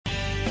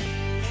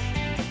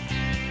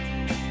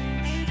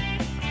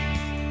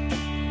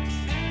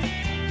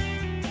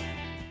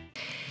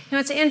You know,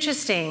 it's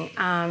interesting,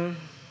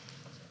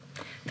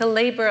 the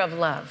labor of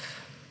love.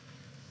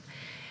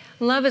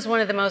 Love is one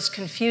of the most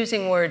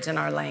confusing words in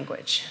our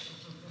language.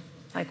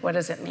 Like, what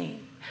does it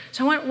mean?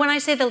 So when I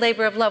say the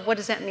labor of love, what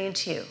does that mean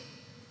to you?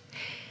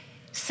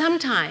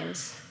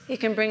 Sometimes it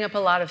can bring up a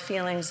lot of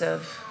feelings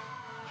of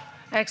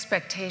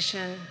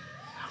expectation,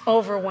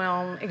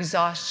 overwhelm,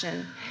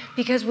 exhaustion,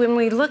 because when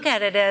we look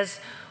at it as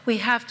we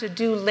have to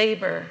do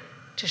labor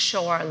to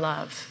show our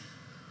love,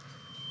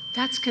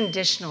 that's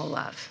conditional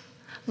love.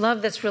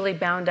 Love that's really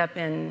bound up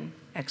in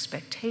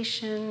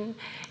expectation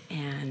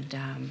and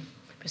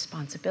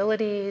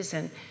responsibilities,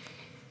 and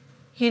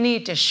you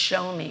need to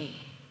show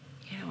me,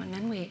 you know, and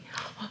then we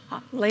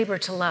labor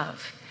to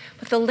love.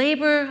 But the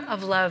labor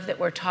of love that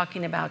we're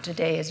talking about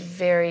today is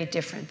very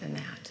different than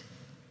that.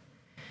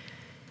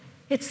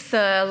 It's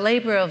the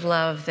labor of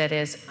love that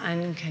is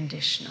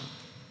unconditional.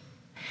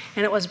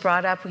 And it was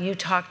brought up, you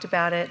talked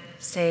about it,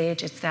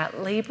 Sage, it's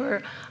that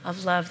labor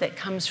of love that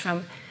comes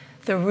from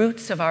the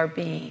roots of our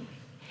being.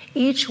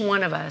 Each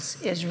one of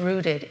us is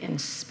rooted in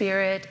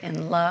spirit,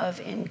 in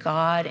love, in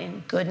God,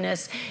 in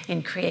goodness,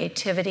 in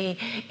creativity,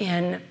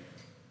 in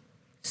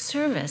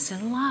service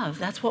and love.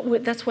 That's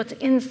what's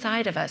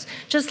inside of us.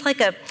 Just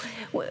like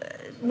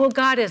well,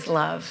 God is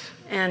love,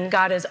 and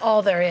God is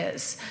all there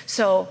is.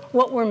 So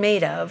what we're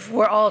made of,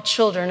 we're all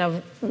children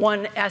of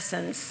one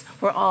essence.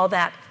 We're all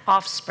that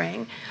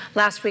offspring.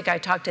 Last week I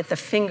talked at the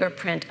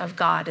fingerprint of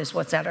God is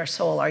what's at our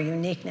soul, our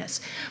uniqueness.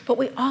 But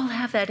we all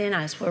have that in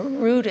us. We're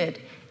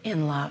rooted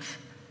in love.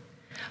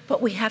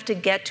 But we have to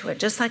get to it.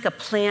 Just like a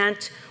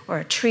plant or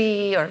a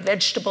tree or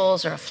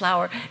vegetables or a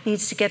flower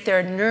needs to get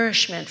their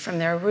nourishment from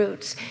their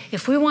roots.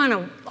 If we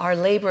want our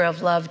labor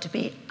of love to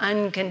be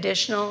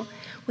unconditional,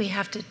 we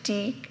have to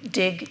dig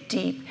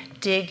deep,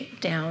 dig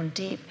down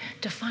deep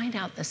to find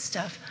out the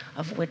stuff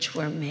of which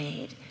we're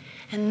made.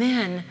 And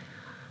then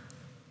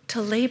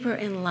to labor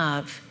in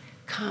love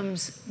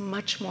comes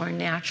much more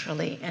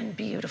naturally and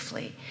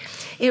beautifully.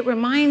 It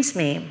reminds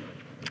me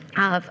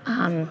of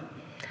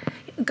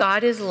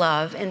God is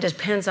love and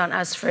depends on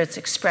us for its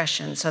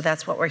expression, so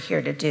that's what we're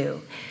here to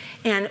do.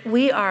 And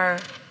we are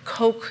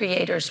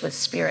co-creators with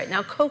Spirit.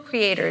 Now,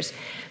 co-creators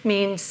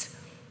means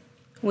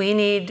we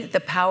need the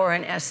power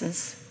and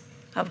essence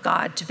of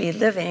God to be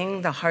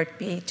living, the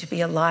heartbeat, to be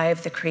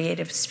alive, the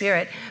creative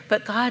spirit,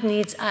 but God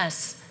needs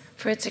us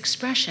for its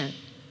expression,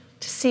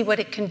 to see what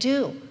it can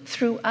do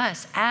through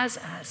us, as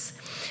us.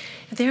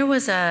 There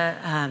was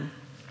a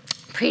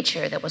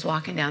preacher that was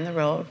walking down the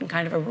road in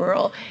kind of a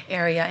rural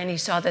area, and he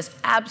saw this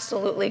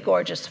absolutely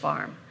gorgeous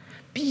farm,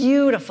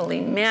 beautifully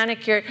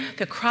manicured.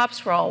 The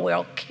crops were all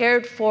well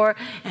cared for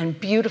and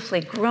beautifully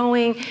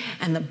growing,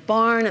 and the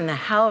barn and the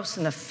house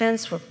and the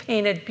fence were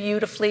painted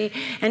beautifully,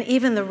 and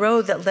even the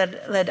road that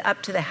led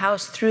up to the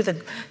house through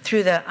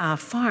the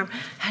farm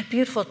had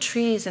beautiful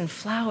trees and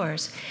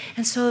flowers.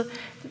 And so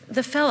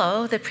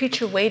the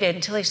preacher waited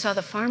until he saw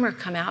the farmer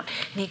come out,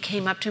 and he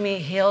came up to me,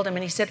 hailed him,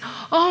 and he said,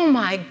 "Oh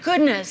my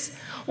goodness,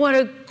 what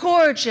a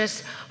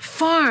gorgeous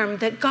farm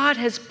that God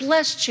has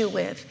blessed you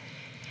with."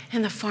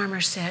 And the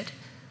farmer said,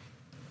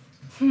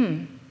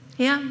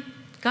 yeah,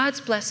 God's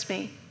blessed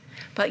me,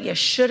 but you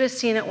should have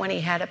seen it when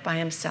he had it by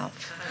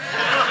himself.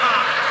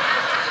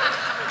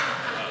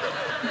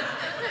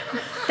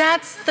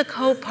 That's the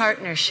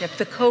co-partnership,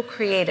 the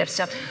co-creative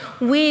stuff.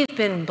 We've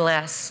been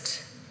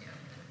blessed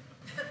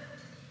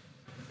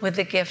with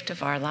the gift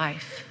of our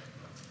life,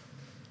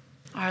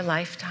 our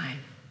lifetime.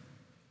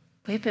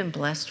 We've been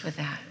blessed with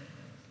that.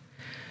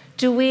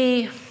 Do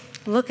we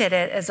look at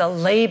it as a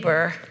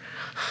labor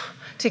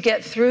to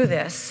get through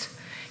this?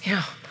 You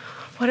know,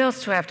 what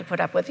else do I have to put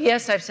up with?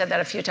 Yes, I've said that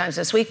a few times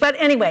this week, but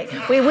anyway,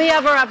 we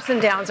have our ups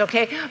and downs,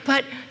 okay?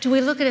 But do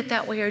we look at it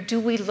that way, or do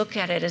we look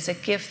at it as a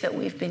gift that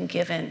we've been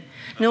given,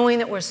 knowing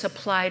that we're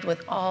supplied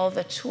with all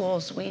the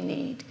tools we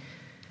need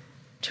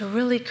to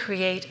really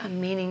create a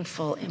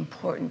meaningful,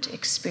 important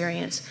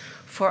experience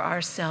for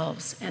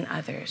ourselves and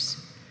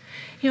others?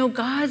 You know,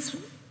 God's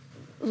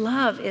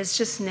love is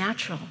just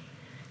natural.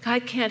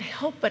 God can't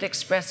help but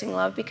expressing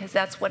love because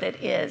that's what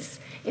it is.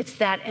 It's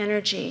that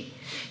energy.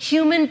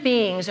 Human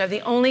beings are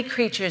the only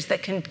creatures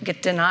that can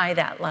deny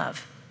that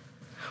love.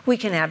 We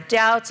can have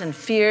doubts and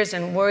fears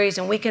and worries,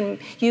 and we can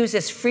use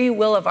this free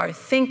will of our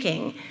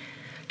thinking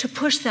to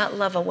push that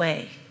love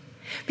away.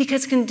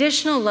 Because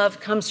conditional love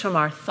comes from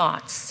our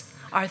thoughts,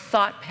 our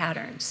thought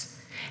patterns.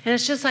 And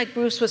it's just like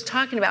Bruce was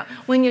talking about.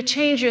 When you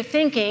change your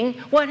thinking,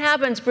 what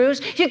happens, Bruce?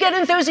 You get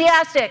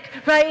enthusiastic,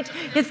 right?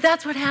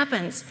 That's what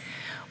happens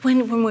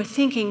when we're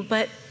thinking.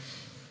 But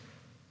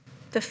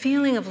the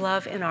feeling of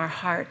love in our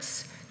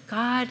hearts,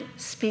 God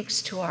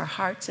speaks to our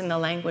hearts in the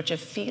language of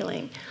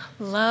feeling.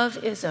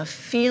 Love is a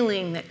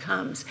feeling that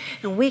comes.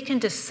 And we can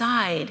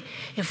decide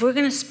if we're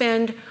going to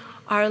spend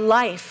our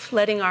life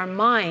letting our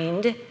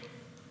mind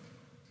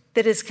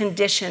that is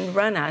conditioned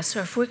run us, or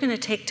if we're going to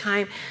take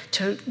time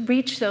to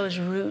reach those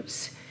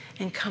roots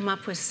and come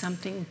up with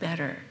something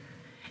better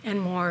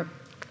and more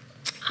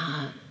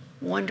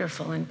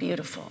wonderful and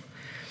beautiful.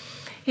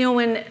 You know,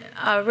 when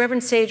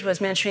Reverend Sage was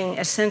mentioning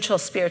Essential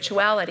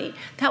Spirituality,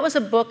 that was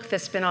a book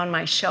that's been on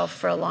my shelf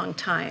for a long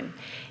time.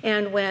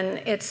 And when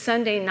it's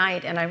Sunday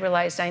night and I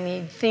realized I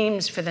need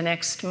themes for the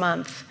next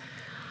month,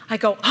 I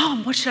go,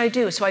 oh, what should I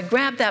do? So I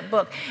grabbed that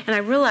book, and I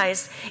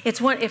realized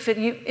it's one,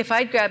 if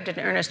I'd grabbed an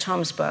Ernest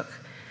Holmes book,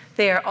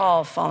 they are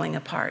all falling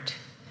apart.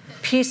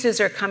 Pieces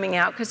are coming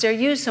out because they're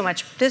used so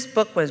much. This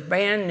book was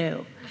brand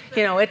new.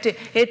 You know, it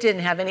didn't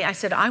have any. I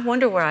said, I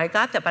wonder where I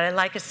got that, but I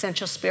like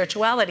Essential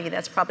Spirituality.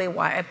 That's probably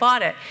why I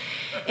bought it.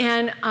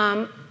 And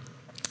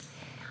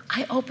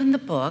I opened the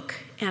book,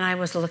 and I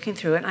was looking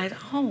through it, and I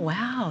thought, oh,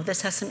 wow,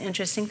 this has some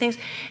interesting things.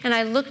 And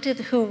I looked at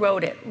who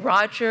wrote it,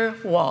 Roger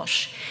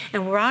Walsh.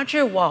 And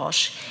Roger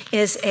Walsh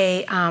is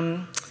a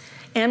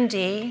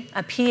MD,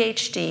 a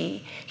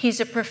PhD. He's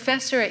a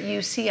professor at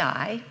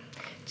UCI.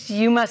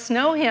 You must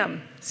know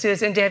him.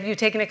 Susan, have you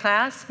taken a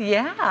class?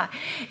 Yeah.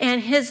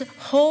 And his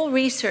whole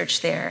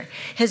research there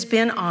has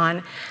been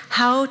on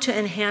how to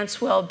enhance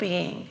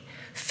well-being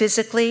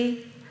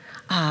physically,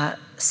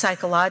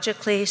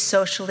 psychologically,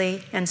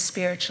 socially, and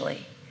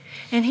spiritually.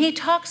 And he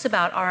talks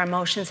about our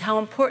emotions, how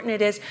important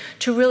it is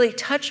to really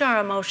touch our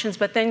emotions,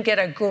 but then get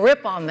a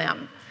grip on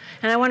them.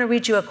 And I want to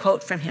read you a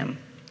quote from him.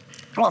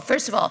 Well,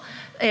 first of all,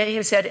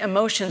 he said,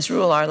 emotions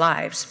rule our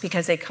lives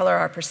because they color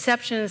our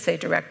perceptions, they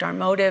direct our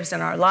motives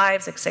and our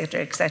lives, et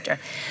cetera, et cetera.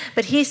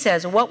 But he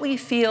says, what we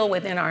feel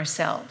within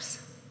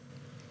ourselves,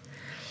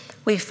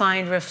 we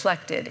find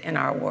reflected in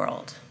our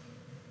world.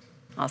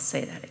 I'll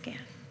say that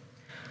again.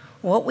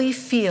 What we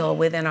feel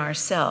within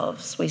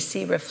ourselves, we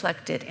see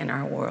reflected in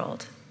our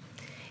world.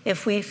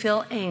 If we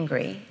feel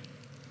angry,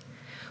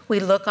 we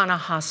look on a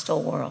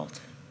hostile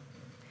world.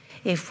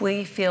 If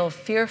we feel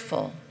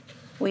fearful,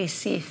 we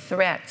see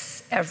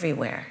threats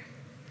everywhere.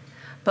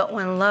 But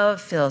when love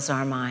fills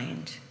our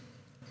mind,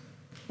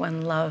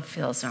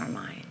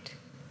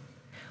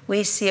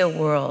 we see a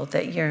world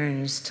that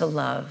yearns to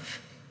love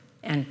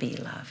and be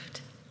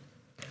loved.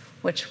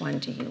 Which one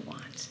do you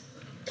want?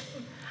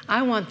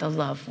 I want the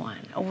love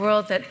one, a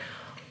world that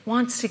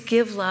wants to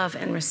give love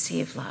and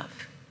receive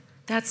love.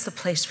 That's the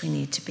place we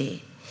need to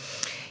be.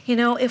 You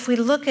know, if we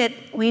look at,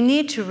 we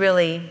need to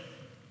really,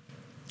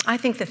 I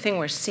think the thing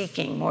we're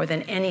seeking more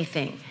than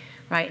anything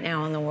right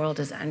now in the world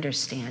is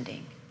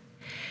understanding.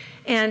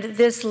 And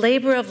this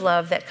labor of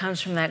love that comes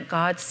from that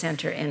God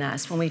center in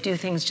us, when we do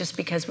things just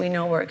because we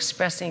know we're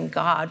expressing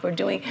God, we're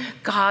doing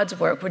God's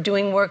work, we're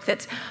doing work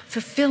that's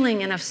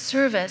fulfilling and of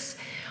service,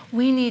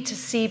 we need to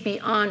see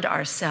beyond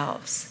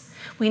ourselves.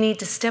 We need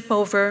to step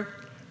over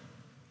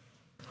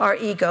our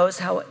egos,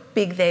 how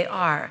big they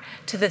are,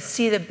 to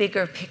see the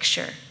bigger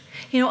picture.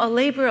 You know, a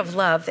labor of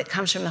love that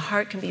comes from the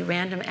heart can be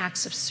random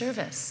acts of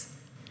service,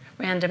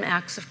 random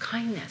acts of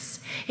kindness.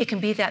 It can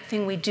be that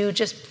thing we do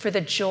just for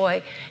the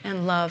joy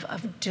and love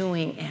of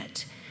doing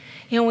it.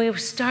 You know, when we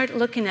start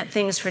looking at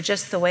things for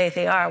just the way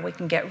they are, we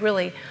can get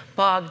really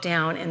bogged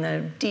down in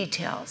the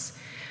details.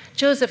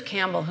 Joseph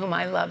Campbell, whom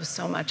I love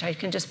so much, I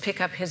can just pick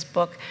up his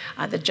book,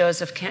 The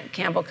Joseph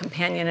Campbell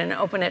Companion, and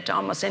open it to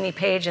almost any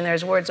page, and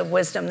there's words of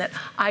wisdom that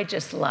I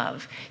just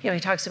love. You know, he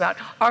talks about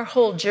our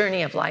whole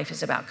journey of life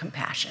is about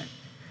compassion,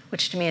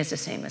 which to me is the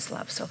same as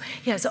love. So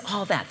he has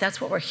all that.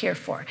 That's what we're here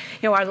for.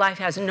 You know, our life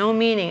has no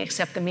meaning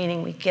except the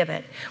meaning we give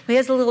it. He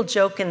has a little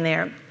joke in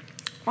there,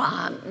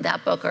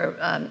 that book or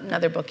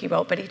another book he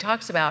wrote, but he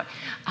talks about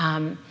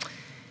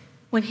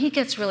when he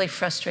gets really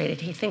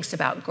frustrated, he thinks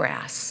about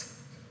grass.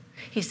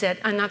 He said,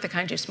 not the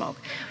kind you smoke,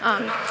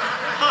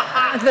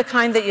 the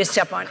kind that you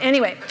step on.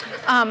 Anyway,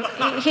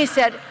 he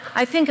said,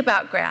 I think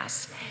about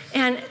grass.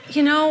 And,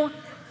 you know,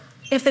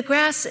 if the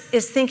grass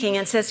is thinking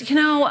and says, you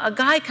know, a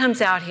guy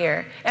comes out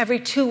here every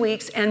 2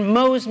 weeks and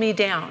mows me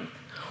down,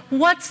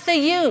 what's the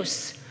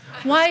use?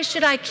 Why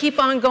should I keep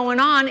on going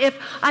on if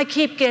I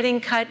keep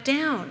getting cut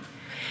down?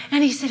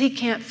 And he said he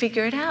can't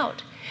figure it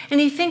out. And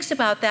he thinks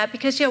about that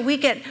because, yeah, we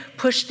get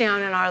pushed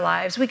down in our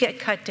lives, we get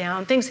cut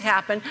down, things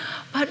happen,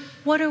 but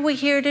what are we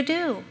here to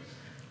do?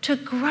 To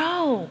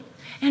grow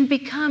and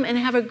become and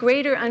have a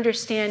greater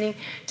understanding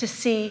to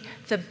see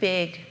the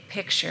big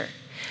picture.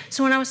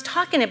 So when I was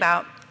talking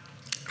about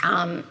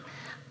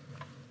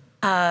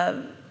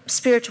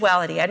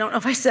spirituality, I don't know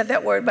if I said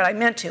that word, but I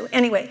meant to.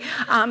 Anyway,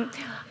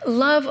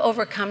 love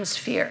overcomes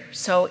fear.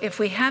 So if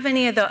we have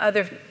any of the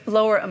other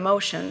lower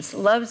emotions,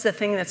 love's the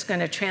thing that's going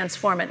to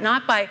transform it,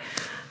 not by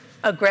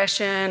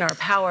aggression or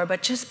power,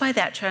 but just by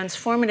that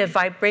transformative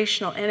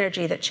vibrational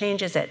energy that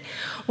changes it.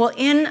 Well,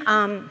 in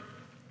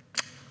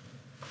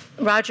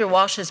Roger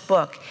Walsh's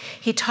book,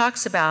 he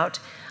talks about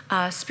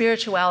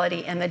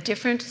spirituality and the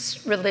different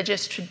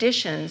religious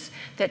traditions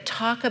that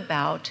talk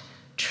about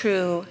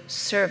true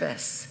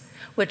service,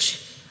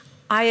 which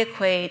I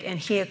equate and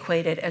he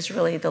equated as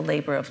really the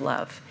labor of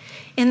love.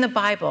 In the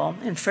Bible,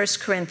 in 1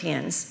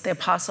 Corinthians, the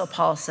Apostle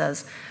Paul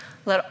says,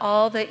 let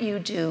all that you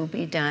do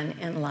be done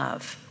in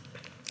love.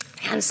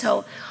 And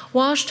so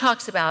Walsh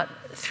talks about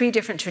 3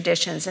 different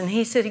traditions, and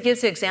he said he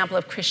gives the example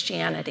of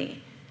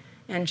Christianity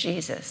and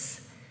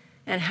Jesus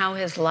and how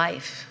his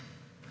life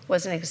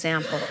was an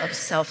example of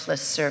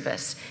selfless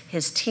service.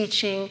 His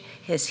teaching,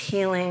 his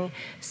healing,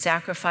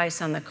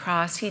 sacrifice on the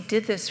cross, he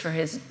did this for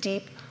his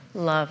deep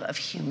love of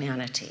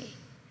humanity.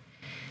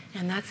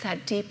 And that's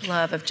that deep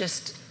love of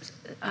just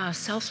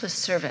selfless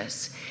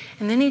service.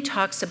 And then he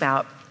talks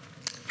about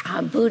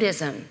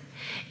Buddhism.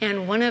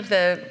 And one of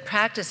the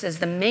practices,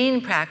 the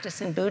main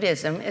practice in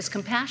Buddhism, is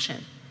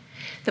compassion.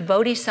 The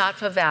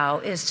Bodhisattva vow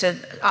is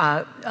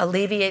to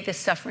alleviate the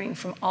suffering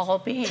from all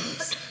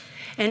beings.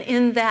 And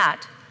in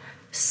that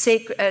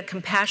sacred,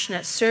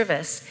 compassionate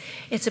service,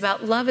 it's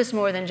about love is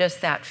more than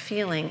just that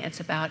feeling, it's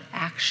about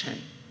action.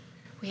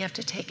 We have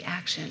to take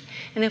action.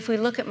 And if we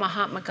look at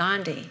Mahatma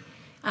Gandhi,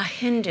 a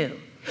Hindu,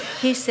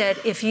 he said,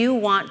 if you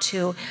want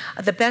to,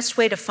 the best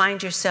way to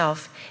find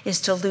yourself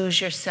is to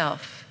lose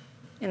yourself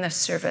in the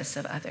service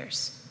of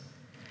others.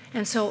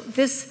 And so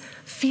this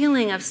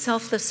feeling of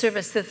selfless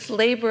service, this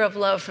labor of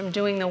love from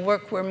doing the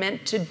work we're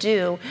meant to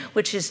do,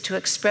 which is to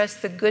express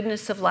the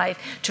goodness of life,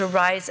 to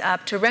rise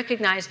up, to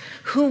recognize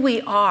who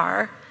we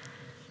are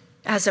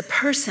as a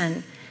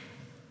person,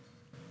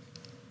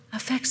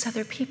 affects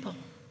other people.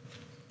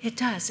 It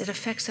does. It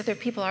affects other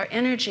people. Our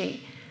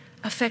energy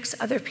affects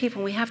other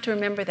people. We have to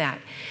remember that.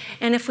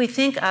 And if we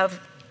think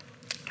of,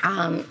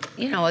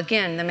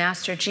 again, the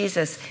Master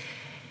Jesus,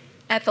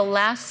 at the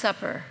Last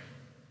Supper,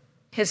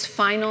 his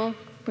final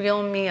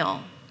real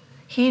meal,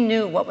 he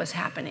knew what was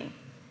happening.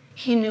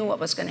 He knew what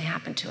was going to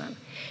happen to him.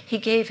 He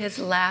gave his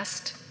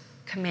last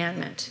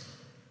commandment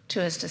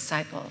to his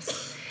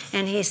disciples.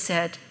 And he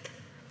said,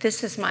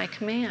 this is my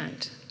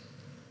command.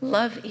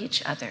 Love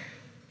each other.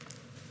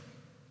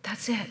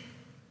 That's it.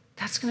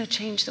 That's going to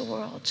change the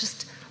world.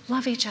 Just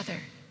love each other.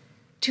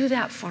 Do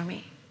that for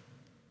me.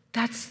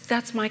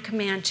 That's my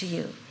command to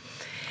you.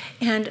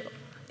 And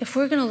if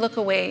we're going to look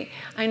away,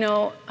 I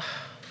know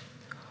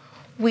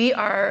we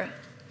are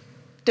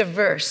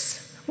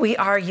diverse, we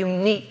are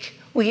unique,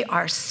 we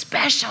are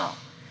special,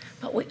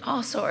 but we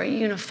also are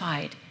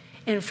unified.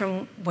 And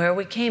from where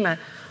we came, a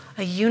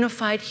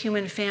unified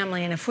human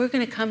family. And if we're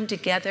going to come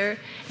together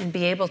and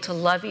be able to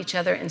love each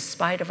other in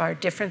spite of our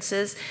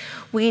differences,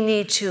 we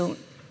need to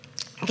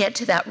get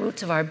to that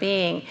roots of our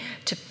being,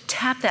 to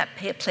tap that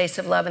place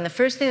of love. And the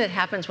first thing that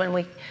happens when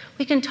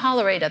we can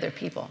tolerate other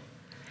people.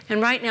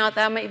 And right now,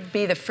 that might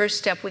be the first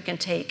step we can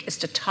take, is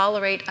to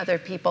tolerate other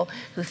people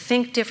who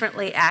think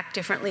differently, act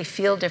differently,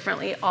 feel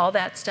differently, all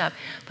that stuff.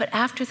 But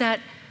after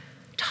that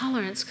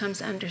tolerance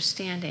comes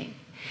understanding.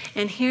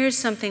 And here's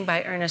something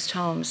by Ernest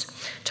Holmes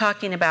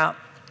talking about,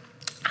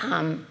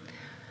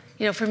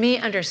 for me,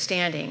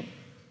 understanding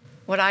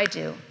what I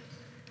do,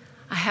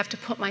 I have to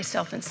put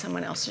myself in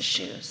someone else's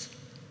shoes.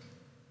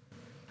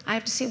 I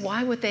have to see,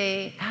 why would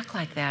they act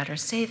like that or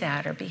say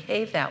that or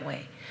behave that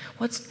way?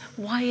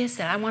 Why is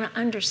that? I want to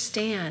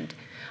understand.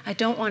 I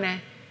don't want to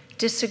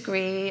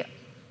disagree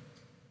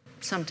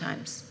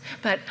sometimes.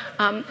 But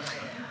I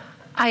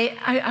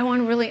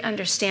want to really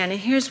understand.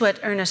 And here's what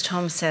Ernest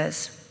Holmes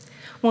says.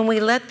 When we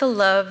let the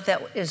love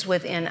that is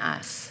within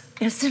us,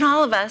 it's in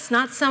all of us,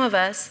 not some of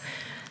us.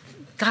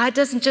 God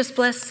doesn't just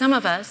bless some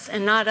of us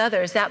and not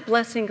others. That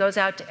blessing goes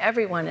out to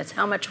everyone. It's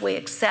how much we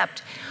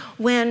accept.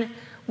 When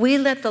we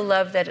let the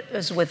love that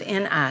is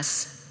within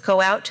us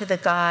go out to the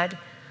God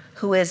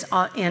who is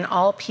in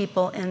all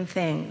people and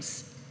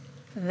things,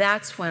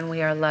 that's when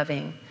we are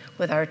loving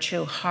with our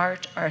true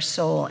heart, our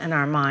soul, and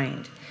our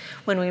mind.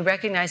 When we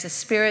recognize the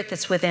spirit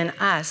that's within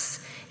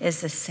us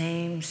is the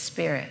same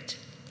spirit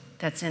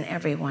that's in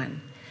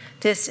everyone.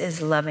 This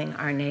is loving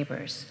our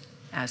neighbors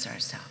as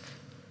ourselves.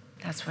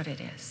 That's what it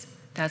is.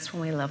 That's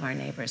when we love our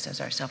neighbors as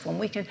ourselves. When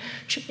we can,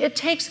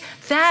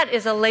 that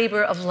is a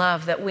labor of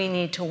love that we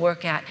need to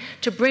work at,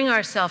 to bring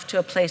ourselves to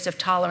a place of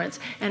tolerance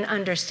and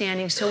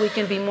understanding so we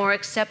can be more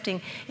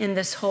accepting in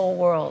this whole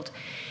world.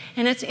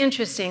 And it's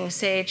interesting,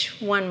 Sage,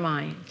 one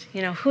mind.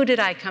 Who did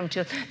I come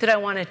to that I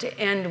wanted to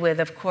end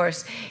with, of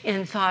course,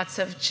 in thoughts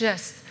of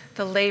just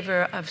the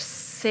labor of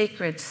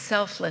sacred,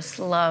 selfless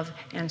love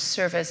and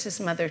service is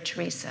Mother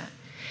Teresa.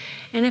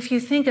 And if you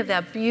think of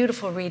that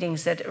beautiful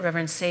readings that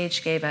Reverend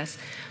Sage gave us,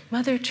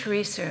 Mother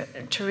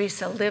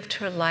Teresa lived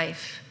her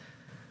life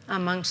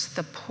amongst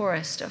the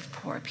poorest of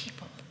poor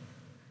people.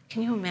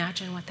 Can you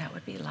imagine what that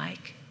would be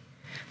like?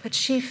 But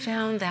she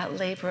found that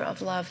labor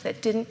of love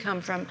that didn't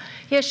come from,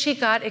 yes, she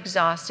got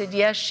exhausted.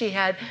 Yes, she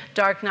had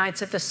dark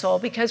nights of the soul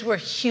because we're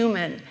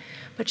human.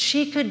 But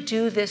she could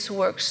do this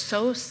work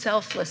so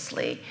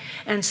selflessly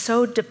and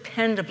so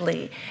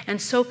dependably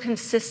and so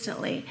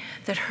consistently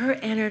that her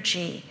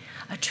energy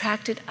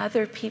attracted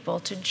other people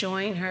to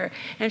join her.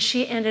 And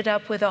she ended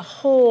up with a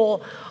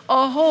whole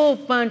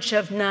bunch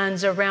of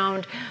nuns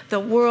around the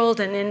world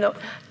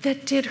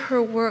that did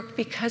her work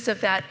because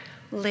of that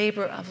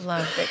labor of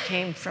love that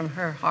came from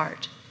her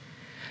heart.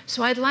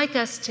 So I'd like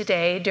us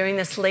today, during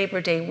this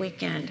Labor Day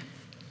weekend,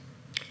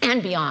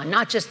 and beyond,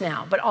 not just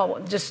now, but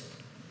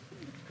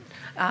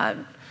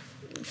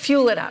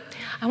fuel it up.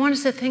 I want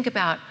us to think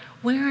about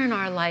where in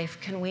our life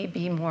can we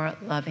be more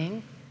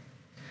loving?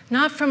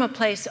 Not from a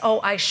place,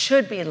 I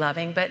should be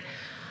loving, but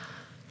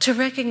to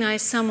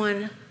recognize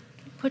someone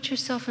Put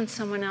yourself in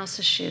someone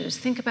else's shoes.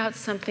 Think about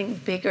something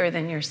bigger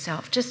than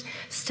yourself. Just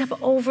step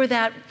over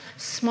that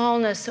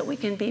smallness so we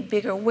can be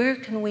bigger. Where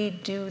can we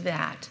do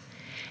that?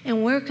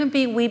 And where can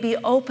we be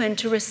open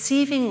to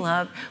receiving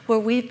love where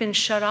we've been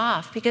shut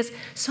off? Because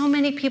so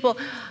many people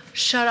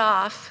shut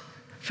off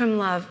from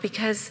love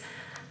because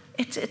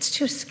it's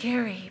too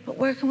scary. But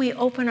where can we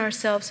open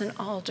ourselves in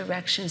all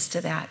directions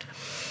to that?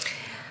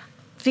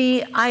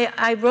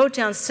 I wrote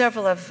down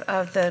several of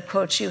the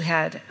quotes you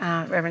had,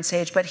 Reverend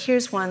Sage, but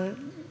here's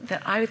one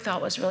that I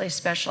thought was really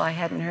special I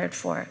hadn't heard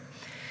for.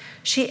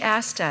 She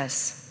asked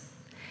us,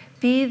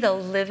 be the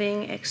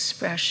living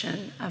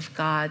expression of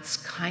God's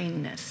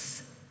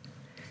kindness.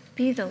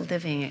 Be the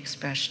living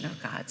expression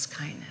of God's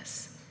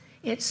kindness.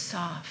 It's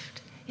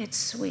soft, it's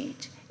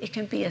sweet, it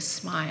can be a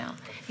smile,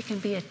 it can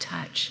be a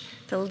touch,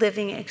 the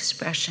living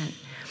expression.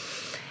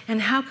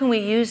 And how can we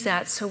use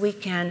that so we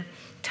can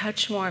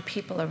touch more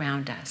people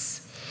around us?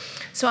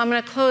 So I'm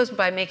going to close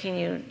by making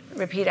you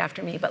repeat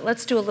after me, but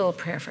let's do a little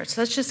prayer first.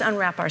 Let's just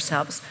unwrap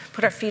ourselves,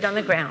 put our feet on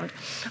the ground,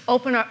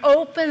 open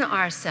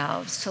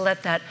ourselves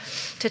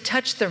to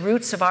touch the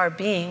roots of our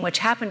being, which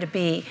happen to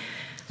be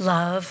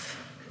love,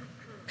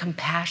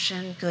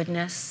 compassion,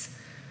 goodness,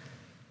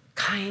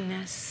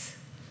 kindness,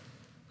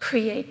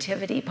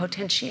 creativity,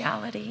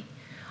 potentiality.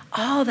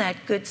 All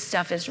that good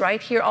stuff is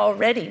right here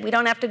already. We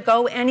don't have to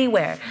go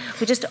anywhere.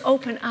 We just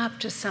open up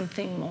to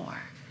something more.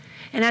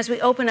 And as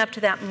we open up to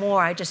that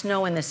more, I just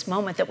know in this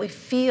moment that we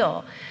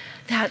feel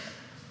that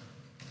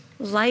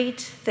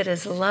light that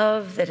is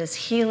love, that is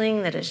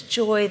healing, that is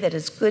joy, that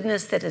is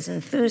goodness, that is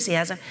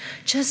enthusiasm,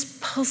 just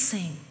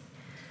pulsing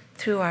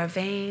through our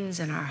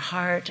veins and our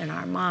heart and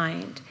our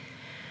mind.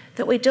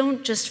 That we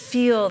don't just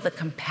feel the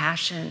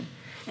compassion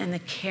and the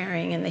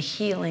caring and the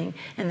healing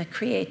and the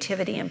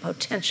creativity and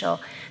potential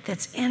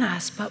that's in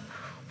us, but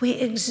we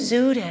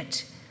exude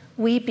it.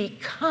 We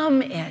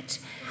become it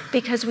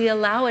because we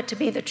allow it to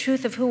be the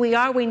truth of who we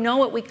are. We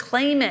know it, we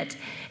claim it.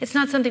 It's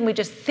not something we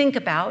just think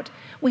about.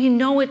 We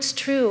know it's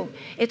true.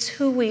 It's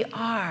who we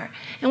are.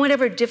 And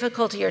whatever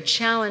difficulty or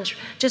challenge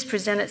just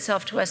present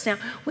itself to us now,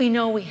 we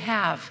know we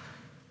have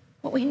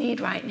what we need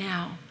right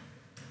now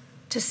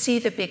to see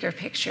the bigger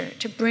picture,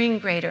 to bring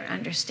greater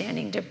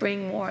understanding, to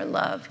bring more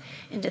love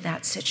into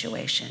that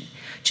situation,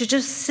 to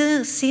just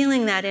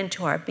sealing that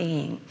into our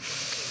being,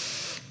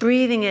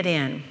 breathing it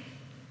in.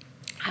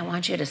 I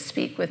want you to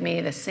speak with me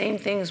the same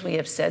things we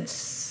have said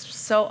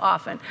so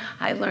often.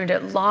 I learned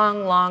it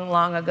long, long,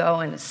 long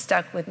ago, and it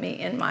stuck with me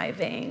in my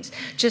veins.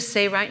 Just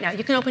say right now,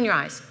 you can open your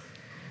eyes.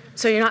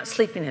 So you're not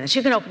sleeping in this.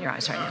 You can open your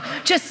eyes right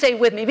now. Just say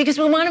with me, because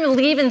we want to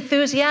leave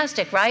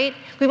enthusiastic, right?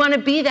 We want to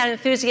be that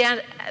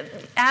enthusiasm.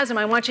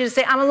 I want you to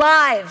say, I'm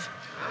alive.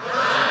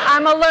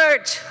 I'm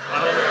alert.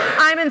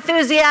 I'm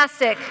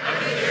enthusiastic.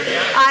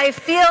 I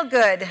feel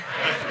good.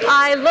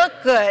 I look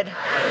good.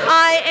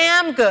 I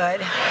am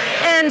good.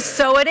 And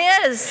so it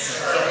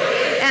is.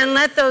 And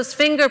let those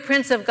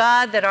fingerprints of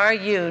God that are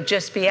you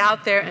just be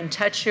out there and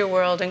touch your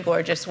world in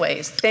gorgeous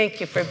ways. Thank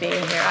you for being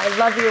here. I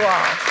love you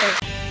all.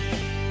 Thank you.